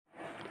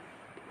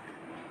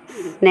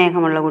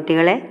സ്നേഹമുള്ള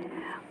കുട്ടികളെ,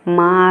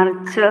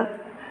 March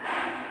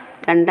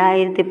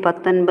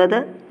 2019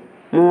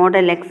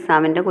 model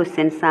എക്സാമിൻ്റെ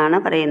ക്വസ്റ്റ്യൻസാണ്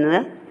പറയുന്നത്.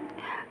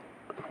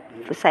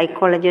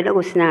 സൈക്കോളജിയുടെ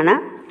ക്വസ്റ്റ്യനാണ്.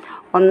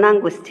 ഒന്നാം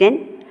ക്വസ്റ്റ്യൻ: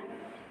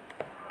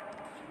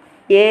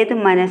 ഏത്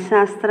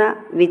മനഃശാസ്ത്ര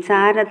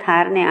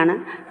വിചാരധാരണയാണ്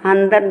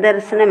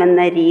അന്തർദർശനം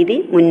എന്ന രീതി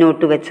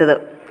മുന്നോട്ട് വച്ചത്?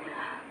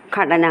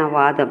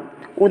 ഘടനാവാദം.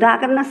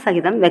 ഉദാഹരണ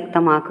സഹിതം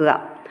വ്യക്തമാക്കുക.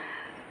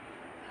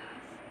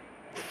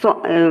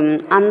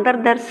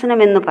 അന്തർദർശനം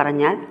എന്ന്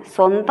പറഞ്ഞാൽ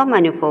സ്വന്തം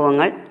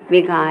അനുഭവങ്ങൾ,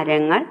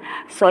 വികാരങ്ങൾ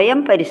സ്വയം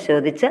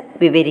പരിശോധിച്ച്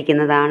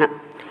വിവരിക്കുന്നതാണ്.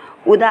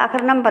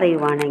 ഉദാഹരണം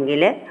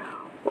പറയുവാണെങ്കിൽ,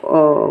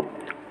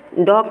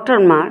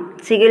 ഡോക്ടർമാർ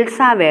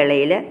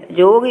ചികിത്സാവേളയിൽ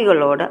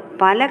രോഗികളോട്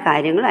പല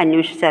കാര്യങ്ങൾ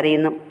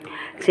അന്വേഷിച്ചറിയുന്നു.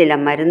 ചില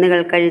മരുന്നുകൾ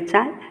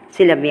കഴിച്ചാൽ,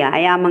 ചില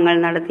വ്യായാമങ്ങൾ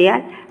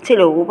നടത്തിയാൽ,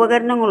 ചില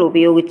ഉപകരണങ്ങൾ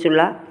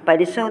ഉപയോഗിച്ചുള്ള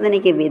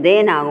പരിശോധനയ്ക്ക്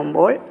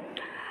വിധേയനാകുമ്പോൾ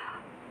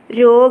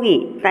രോഗി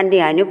തൻ്റെ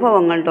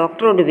അനുഭവങ്ങൾ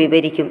ഡോക്ടറോട്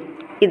വിവരിക്കും.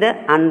 ഇത്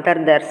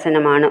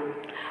അന്തർദർശനമാണ്.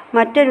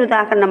 മറ്റൊരു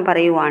ഉദാഹരണം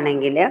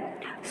പറയുവാണെങ്കിൽ,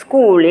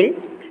 സ്കൂളിൽ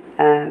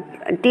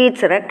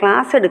ടീച്ചർ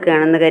ക്ലാസ്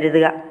എടുക്കുകയാണെന്ന്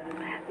കരുതുക.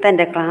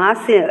 തൻ്റെ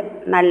ക്ലാസ്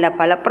നല്ല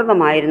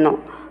ഫലപ്രദമായിരുന്നോ,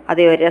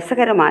 അതെയോ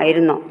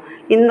രസകരമായിരുന്നോ,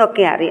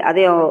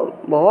 അതെയോ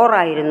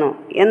ബോറായിരുന്നോ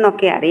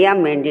എന്നൊക്കെ അറിയാൻ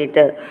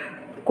വേണ്ടിയിട്ട്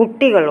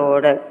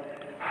കുട്ടികളോട്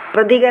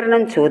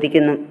പ്രതികരണം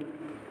ചോദിക്കുന്നു.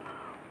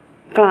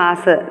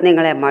 ക്ലാസ്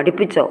നിങ്ങളെ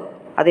മടുപ്പിച്ചോ,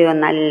 അതെയോ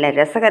നല്ല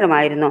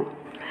രസകരമായിരുന്നോ?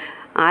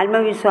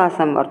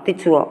 ആത്മവിശ്വാസം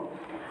വർദ്ധിച്ചുവോ,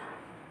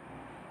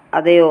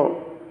 അതെയോ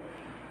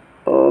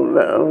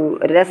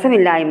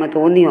രസമില്ലായ്മ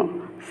തോന്നിയോ,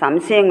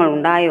 സംശയങ്ങൾ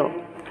ഉണ്ടായോ?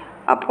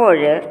 അപ്പോൾ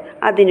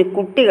അതിന്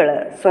കുട്ടികൾ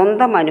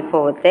സ്വന്തം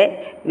അനുഭവത്തെ,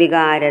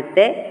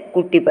 വികാരത്തെ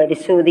കുട്ടി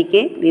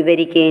പരിശോധിക്കുകയും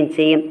വിവരിക്കുകയും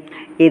ചെയ്യും.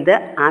 ഇത്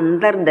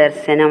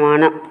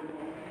അന്തർദർശനമാണ്.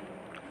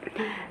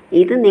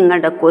 ഇത്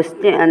നിങ്ങളുടെ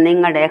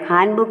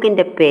ഹാൻഡ്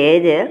ബുക്കിൻ്റെ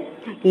പേജ്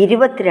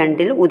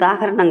 22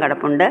 ഉദാഹരണം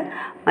കിടപ്പുണ്ട്.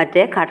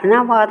 മറ്റേ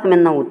ഘടനാവാദം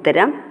എന്ന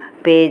ഉത്തരം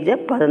പേജ്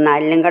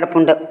 14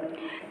 കിടപ്പുണ്ട്.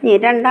 ഇനി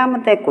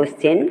രണ്ടാമത്തെ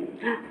ക്വസ്റ്റ്യൻ: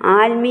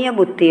 ആത്മീയ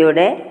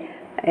ബുദ്ധിയുടെ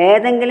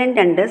ഏതെങ്കിലും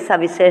 2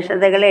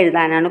 സവിശേഷതകൾ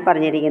എഴുതാനാണ്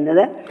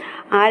പറഞ്ഞിരിക്കുന്നത്.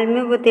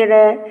 ആത്മീയ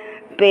ബുദ്ധിയുടെ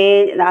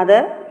അത്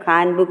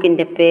ഹാൻഡ്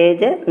ബുക്കിൻ്റെ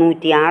പേജ്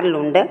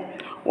 106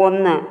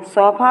 1.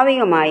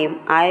 സ്വാഭാവികമായും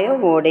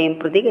അയവോടെയും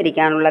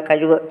പ്രതികരിക്കാനുള്ള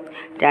കഴിവ്.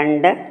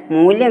 2.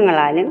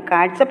 മൂല്യങ്ങളാലും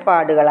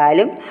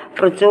കാഴ്ചപ്പാടുകളാലും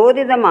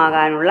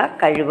പ്രചോദിതമാകാനുള്ള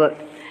കഴിവ്.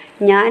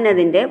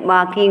 ഞാനതിൻ്റെ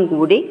ബാക്കിയും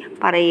കൂടി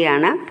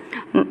പറയുകയാണ്.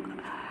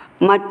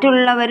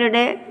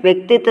 മറ്റുള്ളവരുടെ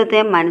വ്യക്തിത്വത്തെ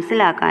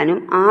മനസ്സിലാക്കാനും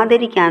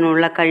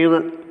ആദരിക്കാനുള്ള കഴിവ്.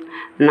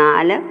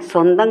 4.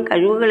 സ്വന്തം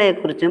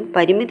കഴിവുകളെക്കുറിച്ചും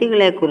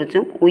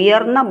പരിമിതികളെക്കുറിച്ചും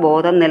ഉയർന്ന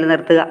ബോധം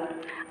നിലനിർത്തുക.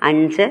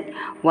 5.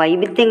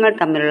 വൈവിധ്യങ്ങൾ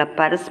തമ്മിലുള്ള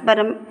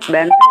പരസ്പരം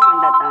ബന്ധം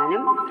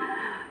കണ്ടെത്താനും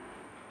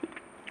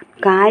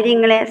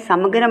കാര്യങ്ങളെ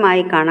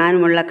സമഗ്രമായി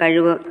കാണാനുമുള്ള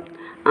കഴിവ്.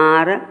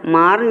 6.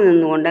 മാറി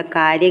നിന്നുകൊണ്ട്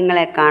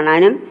കാര്യങ്ങളെ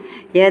കാണാനും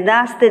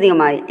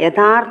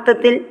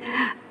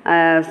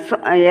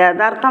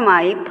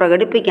യഥാർത്ഥമായി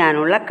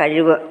പ്രകടിപ്പിക്കാനുള്ള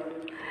കഴിവ്.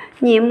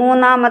 ഇനി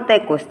മൂന്നാമത്തെ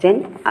ക്വസ്റ്റ്യൻ: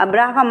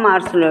 അബ്രഹാം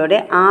മാസ്ലോയുടെ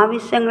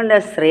ആവശ്യങ്ങളുടെ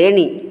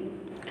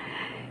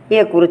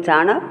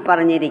ശ്രേണിയെക്കുറിച്ചാണ്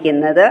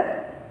പറഞ്ഞിരിക്കുന്നത്.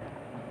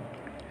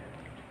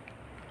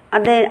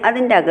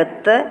 അതിൻ്റെ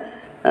അകത്ത്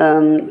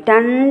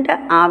 2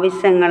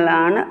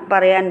 ആവശ്യങ്ങളാണ്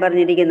പറയാൻ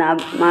പറഞ്ഞിരിക്കുന്നത്.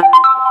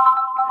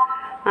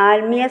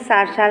 ആത്മീയ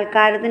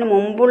സാക്ഷാത്കാരത്തിന്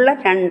മുമ്പുള്ള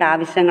 2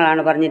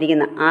 ആവശ്യങ്ങളാണ്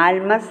പറഞ്ഞിരിക്കുന്നത്.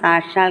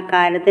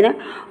 ആത്മസാക്ഷാത്കാരത്തിന്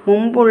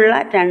മുമ്പുള്ള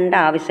 2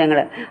 ആവശ്യങ്ങൾ,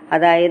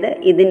 അതായത്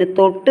ഇതിന്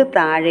തൊട്ട്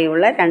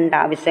താഴെയുള്ള 2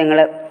 ആവശ്യങ്ങൾ.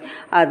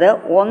 അത്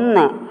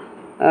 1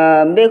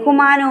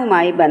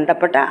 ബഹുമാനവുമായി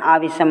ബന്ധപ്പെട്ട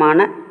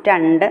ആവശ്യമാണ്.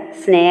 2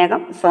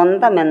 സ്നേഹം,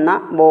 സ്വന്തമെന്ന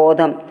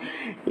ബോധം.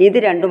 ഇത്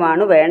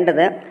രണ്ടുമാണ്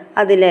വേണ്ടത്.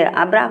 അതിൽ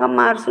അബ്രഹാം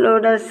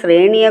മാസ്ലോയുടെ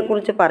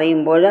ശ്രേണിയെക്കുറിച്ച്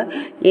പറയുമ്പോൾ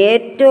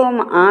ഏറ്റവും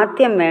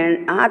ആദ്യം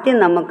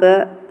നമുക്ക്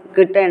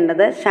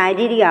കിട്ടേണ്ടത്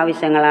ശാരീരിക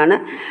ആവശ്യങ്ങളാണ്.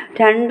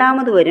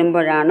 രണ്ടാമത്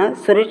വരുമ്പോഴാണ്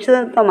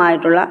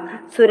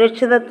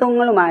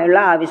സുരക്ഷിതത്വങ്ങളുമായുള്ള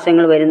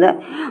ആവശ്യങ്ങൾ വരുന്നത്.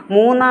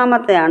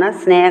 മൂന്നാമത്തെയാണ്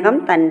സ്നേഹം,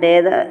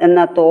 തൻ്റേത് എന്ന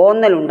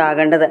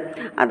തോന്നലുണ്ടാകേണ്ടത്.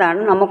 അതാണ്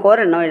നമുക്ക്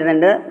ഒരെണ്ണം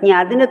എഴുതേണ്ടത്. ഇനി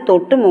അതിന്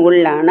തൊട്ട്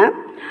മുകളിലാണ്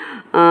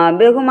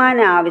ബഹുമാന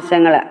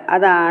ആവശ്യങ്ങൾ.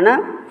 അതാണ്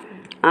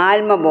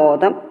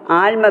ആത്മബോധം,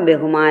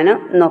 ആത്മബഹുമാനം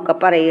എന്നൊക്കെ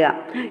പറയുക.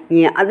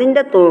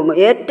 അതിൻ്റെ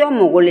ഏറ്റവും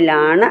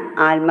മുകളിലാണ്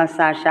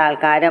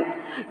ആത്മസാക്ഷാത്കാരം.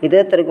 ഇത്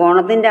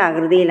ത്രികോണത്തിൻ്റെ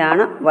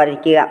ആകൃതിയിലാണ്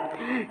വരയ്ക്കുക.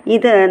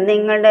 ഇത്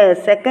നിങ്ങളുടെ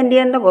സെക്കൻഡ്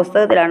ഇയറിൻ്റെ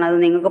പുസ്തകത്തിലാണ് അത്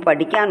നിങ്ങൾക്ക്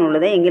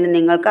പഠിക്കാനുള്ളത്. എങ്കിലും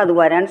നിങ്ങൾക്ക് അത്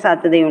വരാൻ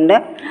സാധ്യതയുണ്ട്.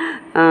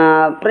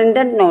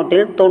 പ്രിൻ്റഡ്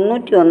നോട്ടിൽ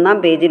 91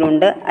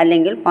 പേജിലുണ്ട്.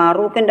 അല്ലെങ്കിൽ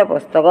ഫാറൂഖിൻ്റെ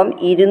പുസ്തകം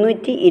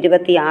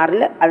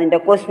 226 അതിൻ്റെ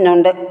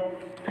ക്വസ്റ്റ്യനുണ്ട്.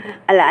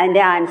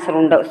 അതിൻ്റെ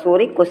ആൻസറുണ്ട്.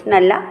 ക്വസ്റ്റ്യൻ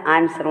അല്ല,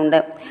 ആൻസറുണ്ട്.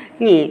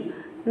 ഇനി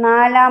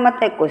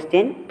നാലാമത്തെ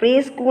ക്വസ്റ്റ്യൻ: പ്രീ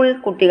സ്കൂൾ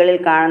കുട്ടികളിൽ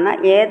കാണുന്ന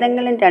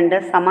ഏതെങ്കിലും 2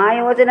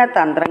 സമായോജന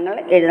തന്ത്രങ്ങൾ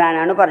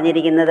എഴുതാനാണ്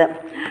പറഞ്ഞിരിക്കുന്നത്.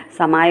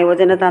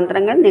 സമായോജന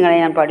തന്ത്രങ്ങൾ നിങ്ങളെ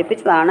ഞാൻ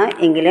പഠിപ്പിച്ചതാണ്.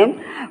 എങ്കിലും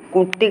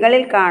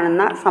കുട്ടികളിൽ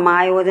കാണുന്ന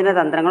സമായോജന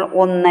തന്ത്രങ്ങൾ: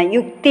 1.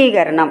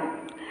 യുക്തീകരണം.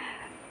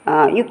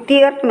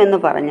 യുക്തീകരണം എന്ന്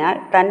പറഞ്ഞാൽ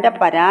തൻ്റെ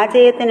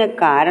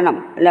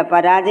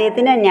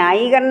പരാജയത്തിന്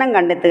ന്യായീകരണം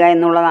കണ്ടെത്തുക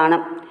എന്നുള്ളതാണ്.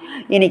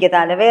 എനിക്ക്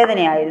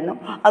തലവേദനയായിരുന്നു,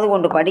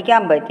 അതുകൊണ്ട്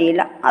പഠിക്കാൻ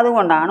പറ്റിയില്ല,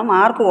 അതുകൊണ്ടാണ്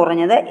മാർക്ക്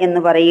കുറഞ്ഞത്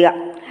എന്ന് പറയുക.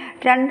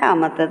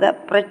 രണ്ടാമത്തേത്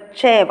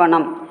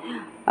പ്രക്ഷേപണം,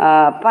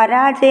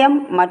 പരാജയം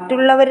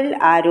മറ്റുള്ളവരിൽ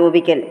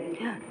ആരോപിക്കൽ.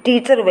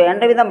 ടീച്ചർ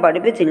വേണ്ട വിധം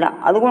പഠിപ്പിച്ചില്ല,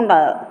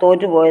 അതുകൊണ്ടാണ്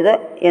തോറ്റുപോയത്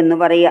എന്ന്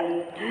പറയുക.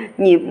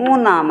 ഇനി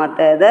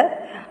മൂന്നാമത്തേത്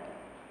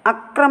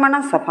ആക്രമണ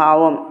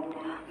സ്വഭാവം,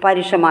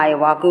 പരുഷമായ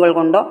വാക്കുകൾ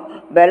കൊണ്ടോ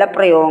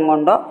ബലപ്രയോഗം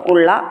കൊണ്ടോ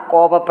ഉള്ള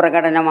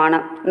കോപപ്രകടനമാണ്.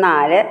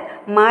 4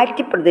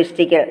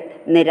 മാറ്റിപ്രതിഷ്ഠിക്കൽ,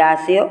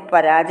 നിരാശയോ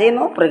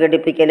പരാജയമോ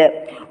പ്രകടിപ്പിക്കൽ.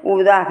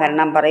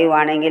 ഉദാഹരണം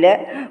പറയുവാണെങ്കിൽ,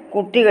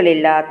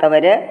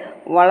 കുട്ടികളില്ലാത്തവർ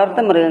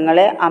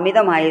വളർത്തുമൃഗങ്ങളെ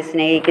അമിതമായി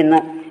സ്നേഹിക്കുന്നു.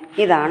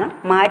 ഇതാണ്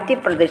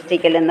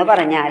മാറ്റിപ്രതിഷ്ഠിക്കൽ എന്ന്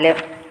പറഞ്ഞാൽ.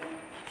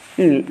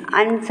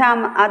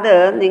 അത്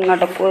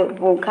നിങ്ങളുടെ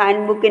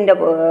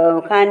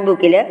ഹാൻഡ്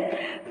ബുക്കിൽ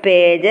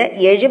പേജ്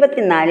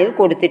 74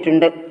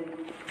 കൊടുത്തിട്ടുണ്ട്.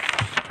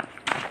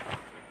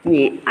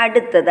 ഇനി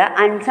അടുത്തത്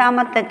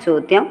 5ാമത്തെ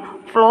ചോദ്യം,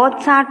 ഫ്ലോ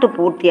ചാർട്ട്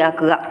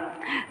പൂർത്തിയാക്കുക.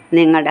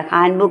 നിങ്ങളുടെ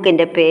ഹാൻഡ്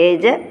ബുക്കിൻ്റെ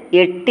പേജ്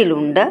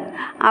 8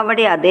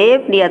 അവിടെ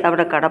അതേപടി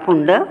അതവിടെ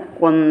കിടപ്പുണ്ട്.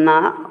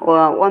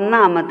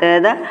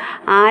 ഒന്നാമത്തേത്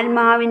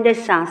ആത്മാവിൻ്റെ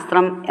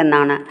ശാസ്ത്രം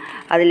എന്നാണ്.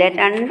 അതിലെ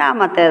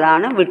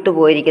രണ്ടാമത്തേതാണ്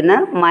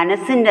വിട്ടുപോയിരിക്കുന്നത്,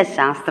 മനസ്സിൻ്റെ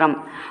ശാസ്ത്രം.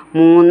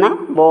 3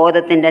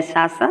 ബോധത്തിൻ്റെ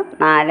ശാസ്ത്രം.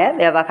 4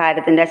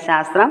 വ്യവഹാരത്തിൻ്റെ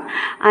ശാസ്ത്രം.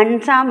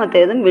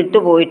 5ാമത്തേതും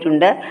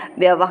വിട്ടുപോയിട്ടുണ്ട്,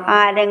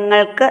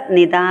 വ്യവഹാരങ്ങൾക്ക്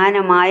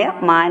നിദാനമായ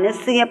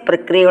മാനസിക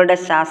പ്രക്രിയയുടെ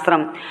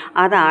ശാസ്ത്രം.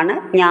 അതാണ്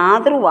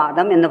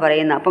ജ്ഞാതൃവാദം എന്ന്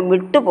പറയുന്നത്. അപ്പം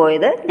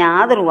വിട്ടുപോയത്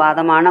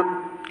ജ്ഞാതൃവാദമാണ്.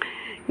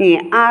 ഇനി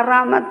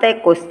 6ാമത്തെ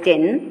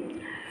ക്വസ്റ്റ്യൻ,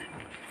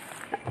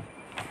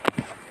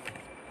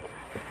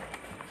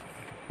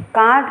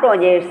 കാൾ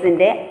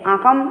റോജേഴ്സിൻ്റെ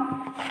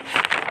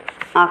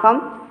അഹം,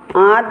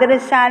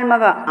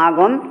 ആദർശാത്മക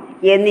അകം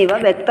എന്നിവ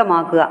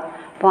വ്യക്തമാക്കുക.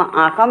 അപ്പോൾ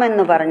അഹം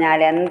എന്ന് പറഞ്ഞാൽ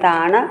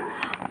എന്താണ്?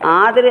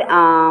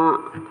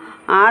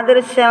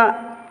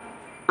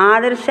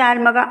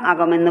 ആദർശാത്മക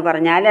അകം എന്ന്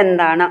പറഞ്ഞാൽ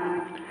എന്താണ്?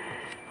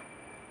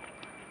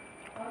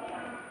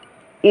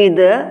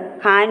 ഇത്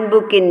ഹാൻഡ്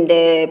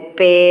ബുക്കിൻ്റെ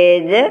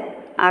പേജ്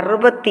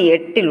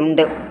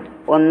 68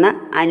 1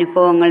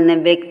 അനുഭവങ്ങളിൽ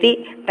നിന്ന് വ്യക്തി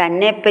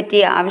തന്നെപ്പറ്റി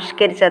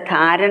ആവിഷ്കരിച്ച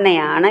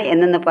ധാരണയാണ്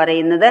എന്നു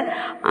പറയുന്നത്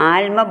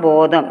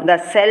ആത്മബോധം, ദ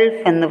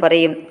സെൽഫ് എന്ന്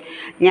പറയും.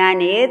 ഞാൻ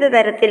ഏത്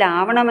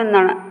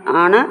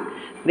തരത്തിലാവണമെന്നാണ്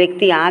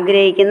വ്യക്തി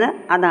ആഗ്രഹിക്കുന്നത്,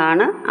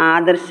 അതാണ്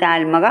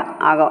ആദർശാത്മക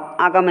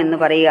അകമെന്ന്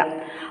പറയുക.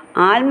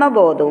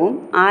 ആത്മബോധവും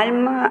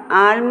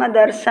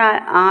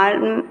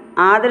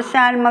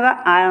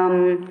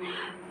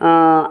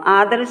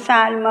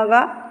ആദർശാത്മക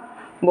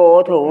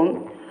ബോധവും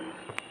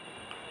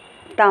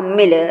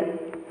തമ്മിൽ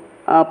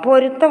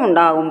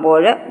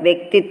പൊരുത്തമുണ്ടാകുമ്പോൾ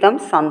വ്യക്തിത്വം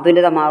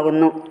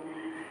സന്തുലിതമാകുന്നു.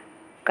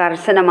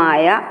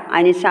 കർശനമായ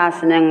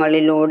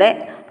അനുശാസനങ്ങളിലൂടെ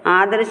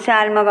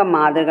ആദർശാത്മക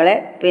മാതൃകളെ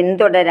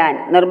പിന്തുടരാൻ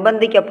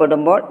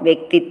നിർബന്ധിക്കപ്പെടുമ്പോൾ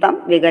വ്യക്തിത്വം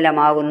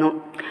വികലമാകുന്നു.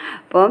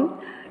 അപ്പം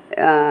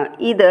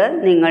ഇത്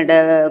നിങ്ങളുടെ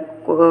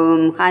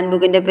ഹാൻഡ്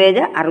ബുക്കിൻ്റെ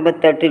പേജ്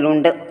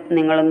 68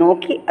 നിങ്ങൾ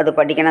നോക്കി അത്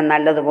പഠിക്കണം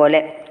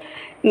നല്ലതുപോലെ.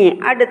 ഇനി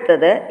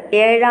അടുത്തത്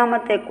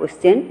 7ാമത്തെ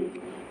ക്വസ്റ്റ്യൻ,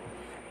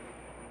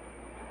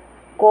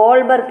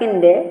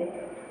 കോൾബർഗിൻ്റെ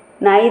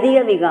നൈതിക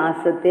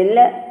വികാസത്തിൽ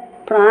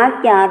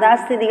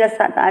പ്രാക്-യാഥാസ്ഥിതിക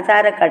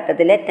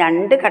സദാചാരഘട്ടത്തിലെ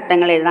 2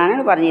 ഘട്ടങ്ങൾ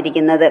എഴുതാനാണ്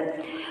പറഞ്ഞിരിക്കുന്നത്.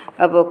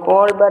 അപ്പോൾ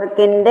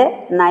കോൾബർഗിൻ്റെ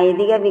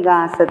നൈതിക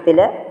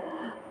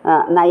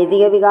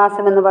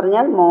വികാസം എന്ന്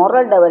പറഞ്ഞാൽ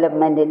മോറൽ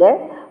ഡെവലപ്മെൻറ്റിൽ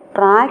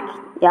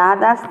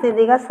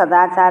പ്രാക്-യാഥാസ്ഥിതിക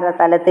സദാചാര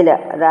തലത്തിൽ,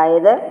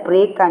 അതായത്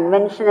പ്രീ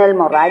കൺവെൻഷനൽ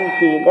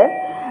മൊറാലിറ്റിയിൽ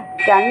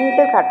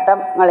 2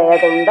 ഘട്ടങ്ങൾ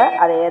ഏതുണ്ട്,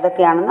 അത്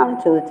ഏതൊക്കെയാണെന്നാണ്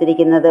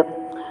ചോദിച്ചിരിക്കുന്നത്.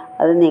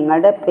 അത്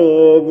നിങ്ങളുടെ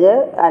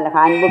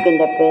ഹാൻഡ്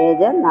ബുക്കിൻ്റെ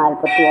പേജ്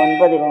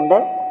 49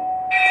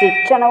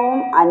 ശിക്ഷണവും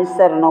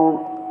അനുസരണവും.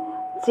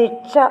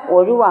 ശിക്ഷ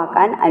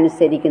ഒഴിവാക്കാൻ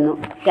അനുസരിക്കുന്നു.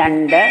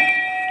 2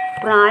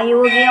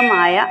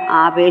 പ്രായോഗികമായ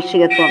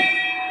ആപേക്ഷികത്വം,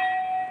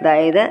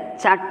 അതായത്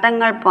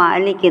ചട്ടങ്ങൾ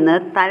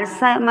പാലിക്കുന്നത്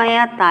തത്സമയ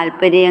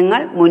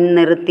താൽപ്പര്യങ്ങൾ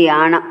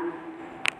മുൻനിർത്തിയാണ്.